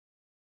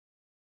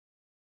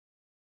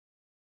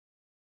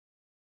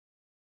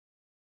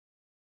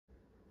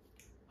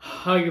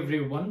Hi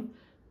everyone.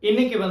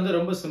 இன்னைக்கு வந்து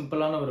ரொம்ப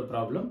சிம்பிளான ஒரு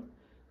ப்ராப்ளம்.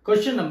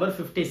 Question number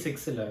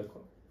 56 ல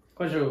இருக்கும்.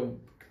 கொஞ்சம்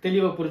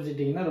தெளிவா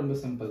புரிஞ்சிட்டீங்கன்னா ரொம்ப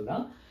சிம்பிள்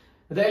தான்.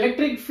 The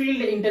electric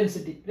field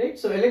intensity, right?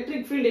 So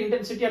electric field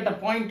intensity at a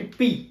point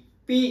P.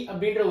 P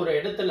அப்படின்ற ஒரு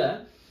இடத்துல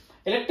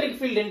electric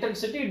field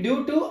intensity due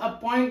to a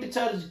point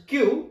charge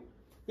Q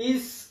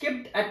is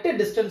kept at a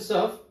distance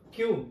of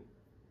Q.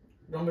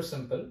 ரொம்ப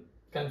simple.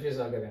 Confuse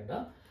ஆக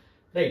வேண்டாம்.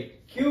 Right.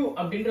 Q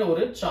அப்படின்ற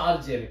ஒரு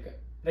charge இருக்கு.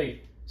 Right.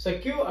 So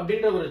Q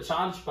அப்படின்ற ஒரு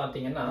சார்ஜ்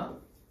பாத்தீங்கன்னா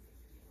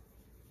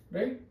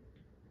ரைட்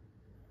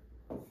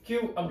Q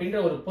அப்படின்ற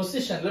ஒரு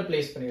பொசிஷன்ல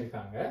பிளேஸ்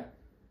பண்ணிருக்காங்க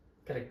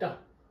கரெக்ட்டா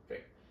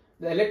right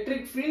the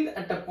electric field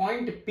at a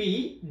point P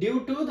due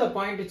to the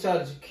point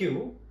charge Q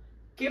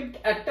kept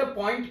at a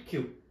point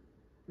Q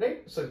right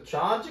so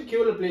charge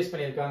Q ல பிளேஸ்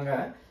பண்ணிருக்காங்க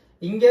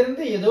இங்க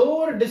இருந்து ஏதோ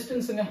ஒரு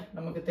டிஸ்டன்ஸ்ங்க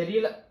நமக்கு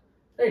தெரியல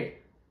ரைட்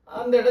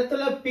அந்த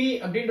இடத்துல P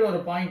அப்படின்ற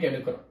ஒரு பாயிண்ட்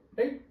எடுக்கிறோம்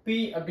ரைட்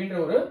P அப்படின்ற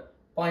ஒரு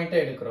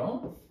பாயிண்ட் எடுக்கிறோம்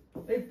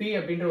P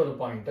அப்படின்ற ஒரு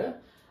பாயிண்ட்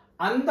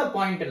அந்த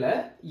பாயிண்ட்ல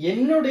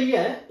என்னுடைய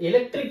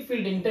எலக்ட்ரிக்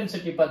ஃபீல்ட்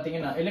இன்டென்சிட்டி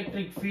பாத்தீங்கன்னா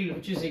electric field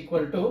which is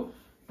equal to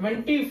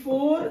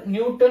 24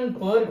 Newton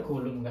per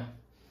கூலும்ங்க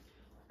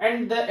and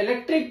the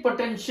electric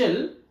potential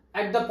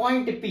at the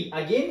point P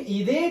again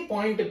இதே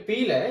பாயிண்ட் P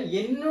ல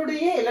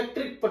என்னுடைய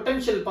எலக்ட்ரிக்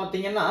பொட்டன்ஷியல்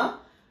பாத்தீங்கன்னா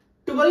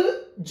 12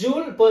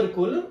 joule per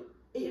coulomb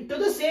to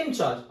the same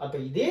charge அப்ப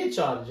இதே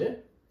charge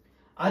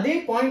அதே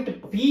point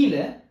P ல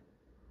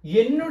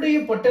என்னுடைய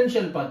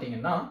potential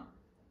பாத்தீங்கன்னா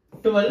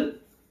 12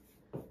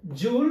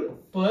 joule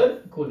per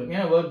coulomb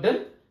yeah work done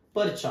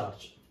per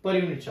charge per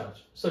unit charge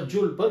so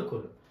joule per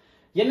coulomb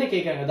என்ன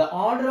கேக்குறாங்க the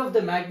order of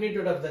the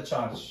magnitude of the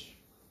charge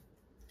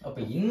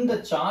அப்ப இந்த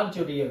சார்ஜ்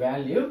உடைய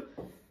வேல்யூ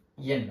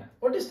என்ன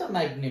what is the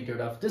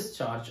magnitude of this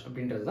charge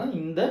அப்படின்றது தான்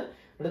இந்த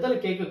இடத்துல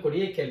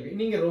கேட்கக்கூடிய கேள்வி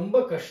நீங்க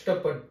ரொம்ப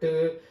கஷ்டப்பட்டு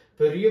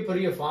பெரிய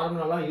பெரிய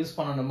ஃபார்முலாலாம் யூஸ்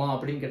பண்ணணுமா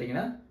அப்படினு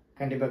கேட்டிங்கனா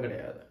கண்டிப்பா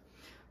கிடையாது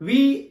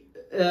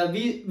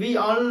we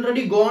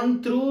already gone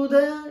through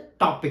the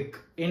topic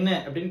என்ன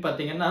அப்படினு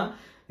பாத்தீங்கன்னா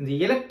இந்த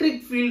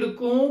எலக்ட்ரிக்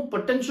ஃபீல்டுக்கும்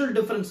பொட்டன்ஷியல்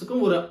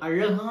டிஃபரன்ஸ்க்கும் ஒரு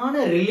அழகான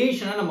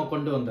ரிலேஷனை நம்ம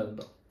கொண்டு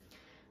வந்திருந்தோம்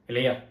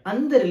இல்லையா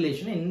அந்த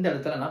ரிலேஷனை இந்த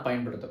இடத்துல நான்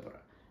பயன்படுத்த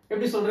போறேன்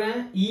எப்படி சொல்றேன்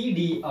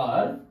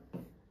EDR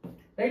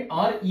right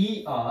or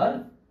ER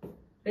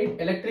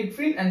right electric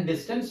field and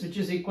distance which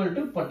is equal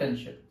to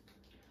potential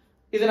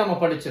இது நம்ம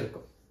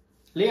படிச்சிருக்கோம்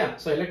இல்லையா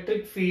so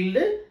electric field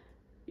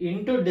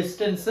into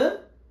distance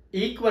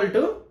equal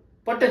to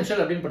potential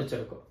அப்படினு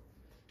படிச்சிருக்கோம்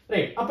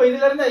right அப்ப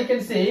இதில இருந்து I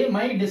can say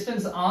my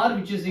distance r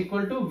which is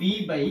equal to v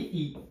by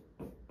e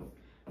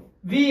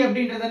v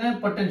அப்படின்றது என்ன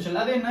potential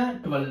அது என்ன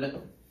 12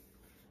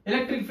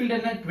 electric field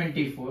என்ன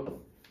 24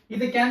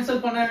 இது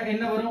கேன்சல் பண்ண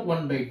என்ன வரும்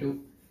 1/2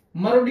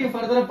 மறுபடியும்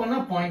ஃபர்தரா பண்ணா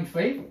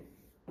 0.5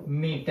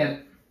 மீட்டர்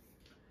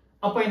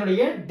அப்ப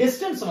என்னுடைய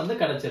டிஸ்டன்ஸ் வந்து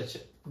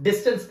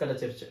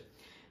கிடைச்சிருச்சு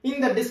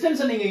இந்த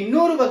டிஸ்டன்ஸ் நீங்க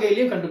இன்னொரு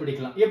வகையிலயும்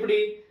கண்டுபிடிக்கலாம் எப்படி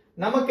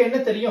நமக்கு என்ன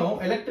தெரியும்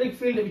electric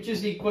field which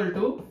is equal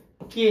to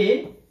k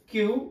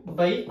Q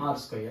by R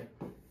square.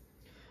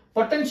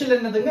 Potential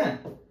என்னதுங்க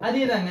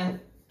அதேதாங்க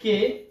K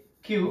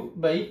Q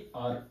by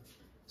R.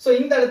 So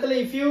இந்த இடத்துல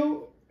if you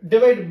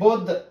divide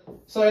both the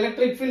so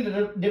electric field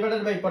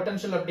divided by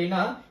potential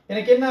அப்படினா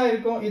எனக்கு என்ன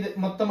இருக்கும் இது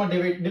மொத்தமா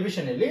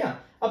division இல்லையா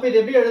அப்ப இது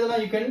எப்படி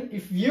எழுதலாம் you can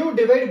if you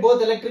divide both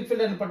electric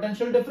field and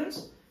potential difference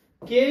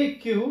K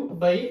Q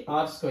by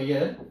R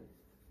square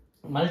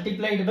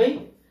multiplied by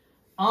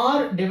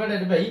R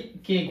divided by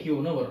K Q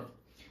னு வரும்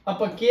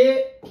அப்ப K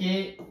K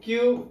Q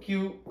Q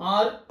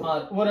R R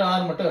ஒரு R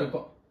மட்டும்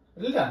இருக்கும்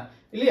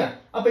இல்லையா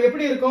அப்ப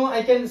எப்படி இருக்கும்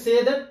I can say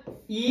that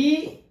E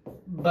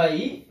by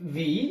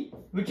V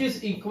which is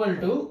equal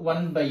to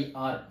 1 by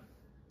R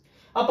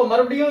அப்ப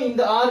மறுபடியும்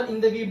இந்த R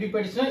இந்த V இப்படி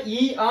போயிடுச்சுனா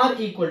ER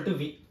equal to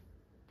V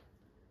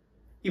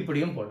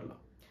இப்படியும்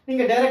போடலாம்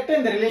நீங்க டைரக்டா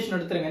இந்த ரிலேஷன்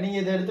எடுத்துருங்க நீங்க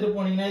இத எடுத்துட்டு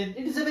போனீங்கன்னா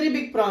it is a very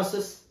big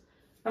process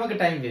நமக்கு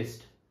டைம்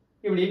வேஸ்ட்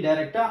இப்படி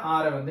டைரக்டா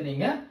R வந்து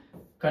நீங்க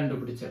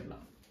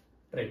கண்டுபிடிச்சிடலாம்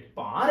ரைட்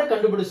இப்ப R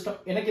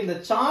கண்டுபிடிச்சிட்டோம் எனக்கு இந்த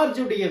சார்ஜ்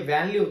உடைய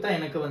வேல்யூ தான்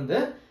எனக்கு வந்து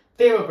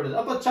தேவைப்படுது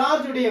அப்ப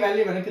சார்ஜ் உடைய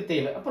வேல்யூ எனக்கு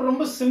தேவை அப்ப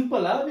ரொம்ப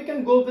சிம்பிளா we can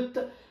go with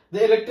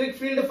the electric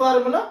field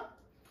formula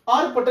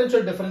or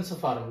potential difference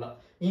formula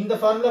இந்த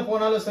ஃபார்முலா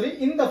போனாலும் சரி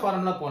இந்த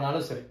ஃபார்முலா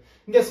போனாலும் சரி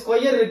இங்க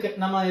ஸ்கொயர் இருக்கு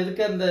நம்ம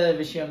எதுக்கு அந்த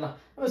விஷயம் தான்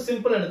நம்ம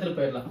சிம்பிள் எடுத்துட்டு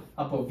போயிடலாம்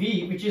அப்போ V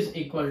which is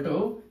equal to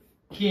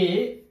K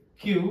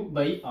Q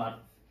by R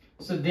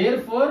so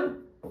therefore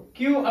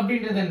Q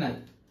அப்படின்றது என்ன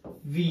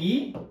V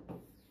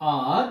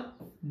R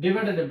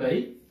divided by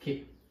K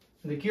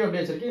இந்த Q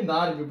அப்படியே வச்சிருக்கேன் இந்த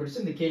R இப்படி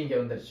பிடிச்சு இந்த K இங்க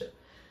வந்துருச்சு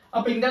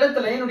அப்ப இந்த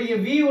இடத்துல என்னுடைய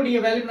V உடைய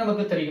வேல்யூ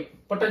நமக்கு தெரியும்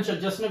potential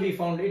just now we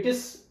found it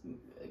is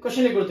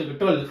क्वेश्चनல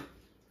கொடுத்திருக்கு 12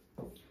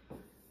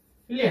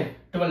 இல்லையா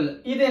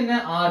 12 இது என்ன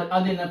R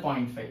அது என்ன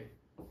 0.5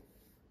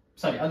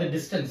 sorry அது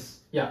distance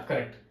yeah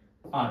correct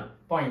R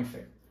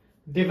 0.5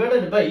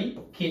 divided by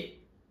K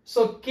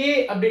so K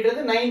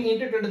அப்படின்றது 9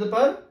 into 10 to the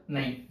power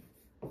 9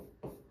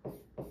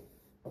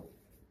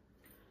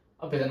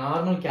 அப்ப இது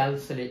நார்மல்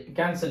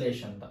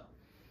cancellation தான்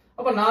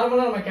அப்ப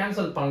நார்மலா நம்ம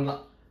கேன்சல்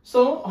பண்ணலாம் so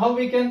how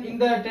we can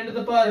இந்த 10 to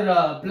the power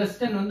plus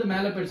 10 வந்து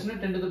மேல போயிடுச்சுனா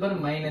 10 to the power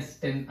minus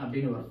 10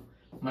 அப்படினு வரும்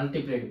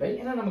multiplied by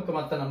ஏன்னா நமக்கு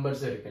மத்த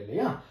நம்பர்ஸ் இருக்கு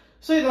இல்லையா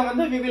ஸோ இதை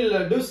வந்து we will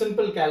do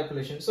simple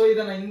calculation. So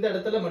இதை நான் இந்த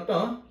இடத்துல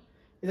மட்டும்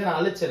இதை நான்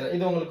அழிச்சிடுறேன்.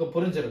 இது உங்களுக்கு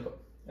புரிஞ்சிருக்கும்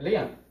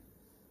இல்லையா?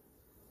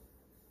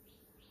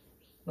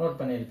 நோட்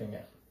பண்ணியிருப்பீங்க.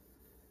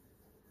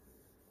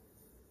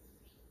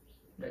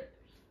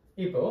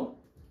 இப்போ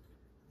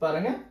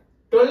பாருங்க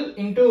 12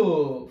 into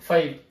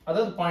 5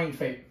 அதாவது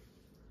 0.5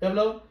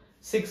 எவ்வளோ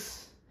 6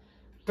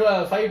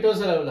 5 2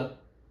 எவ்வளோ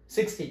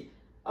 60.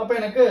 அப்போ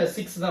எனக்கு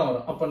 6 தான்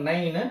வரும். அப்போ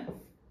 9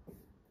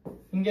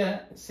 இங்க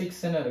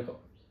 6ன்னு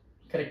இருக்கும்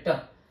கரெக்டா?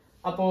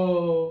 அப்போ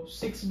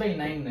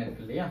 6/9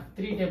 இருக்கு இல்லையா?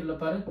 3 டேபிள்ல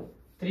பாரு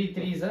 3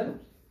 3s are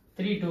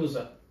 3 2s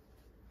are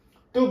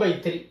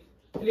 2/3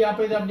 இல்லையா?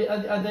 அப்போ இது அப்படி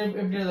அது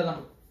எப்படி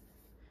எழுதலாம்?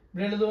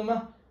 இப்படி எழுதுவோமா?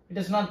 It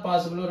is not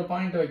possible. ஒரு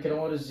பாயிண்ட்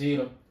வைக்கிறோம், ஒரு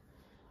 0.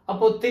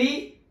 அப்போ 3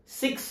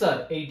 6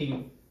 are 18.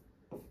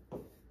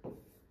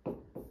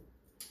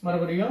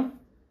 மறுபடியும்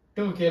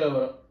 2 கீழே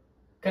வரும்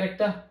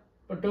கரெக்டா?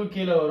 இப்போ 2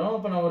 கீழே வரும்.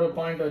 அப்போ நான் ஒரு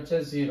பாயிண்ட் வச்சா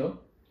 0,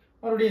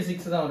 மறுபடியும்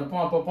 6 தான் வரும்.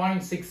 அப்போ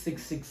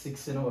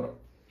 0.6666 வரும்.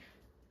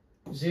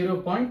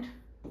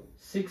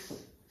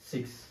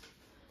 0.66.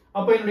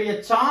 அப்போ என்னுடைய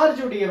சார்ஜ்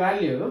உடைய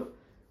value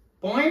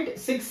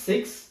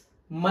 0.66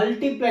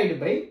 multiplied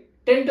by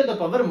 10 to the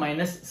power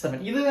minus 7.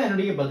 இதுதான்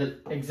என்னுடைய பதில்.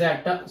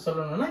 எக்ஸாக்டா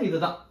சொல்லணும்னா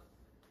இதுதான்.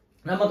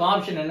 நமக்கு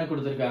ஆப்ஷன் என்ன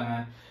கொடுத்திருக்காங்க?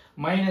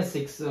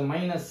 -6,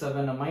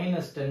 -7,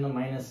 -10,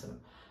 -7.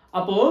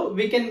 அப்போ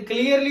we can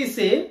clearly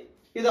say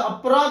இது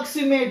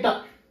approximate.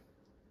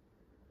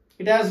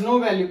 It has no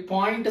value.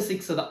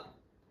 0.6 தான்,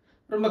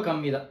 ரொம்ப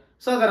கம்மி தான்.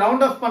 ஸோ அதை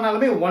ரவுண்ட் ஆஃப்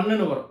பண்ணாலுமே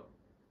 1ன்னு வரும்.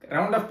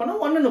 ரவுண்ட் ஆஃப் பண்ணா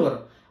 1ன்னு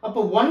வரும். அப்போ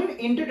 1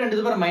 × 10 to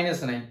the power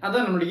 -9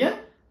 அதான் நம்மளுடைய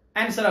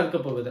ஆன்சரா இருக்க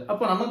போகுது.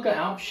 அப்போ நமக்கு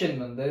ஆப்ஷன்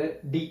வந்து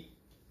டி.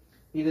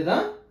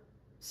 இதுதான்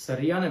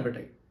சரியான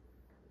விடை.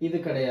 இது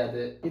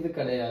கிடையாது, இது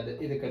கிடையாது,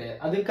 இது கிடையாது.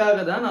 அதுக்காக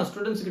தான் நான்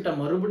ஸ்டூடெண்ட்ஸ் கிட்ட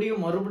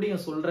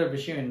மறுபடியும் சொல்ற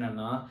விஷயம்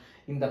என்னன்னா,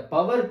 இந்த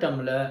பவர்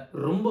டேர்ம்ல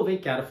ரொம்பவே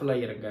கேர்ஃபுல்லா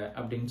இருங்க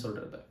அப்படின்னு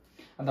சொல்றது.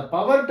 அந்த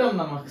பவர்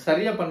டேர்ம் நம்ம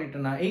சரியா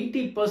பண்ணிட்டோம்னா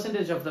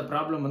 80% ஆஃப் த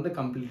ப்ராப்ளம் வந்து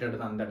கம்ப்ளீட்டட்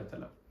தான் அந்த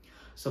இடத்துல.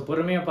 ஸோ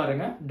பொறுமையா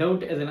பாருங்க.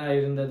 டவுட் எதனா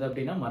இருந்தது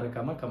அப்படின்னா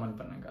மறக்காம கமெண்ட்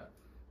பண்ணுங்க.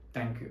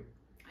 Thank you.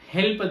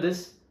 Help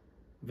this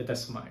with a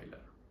smile.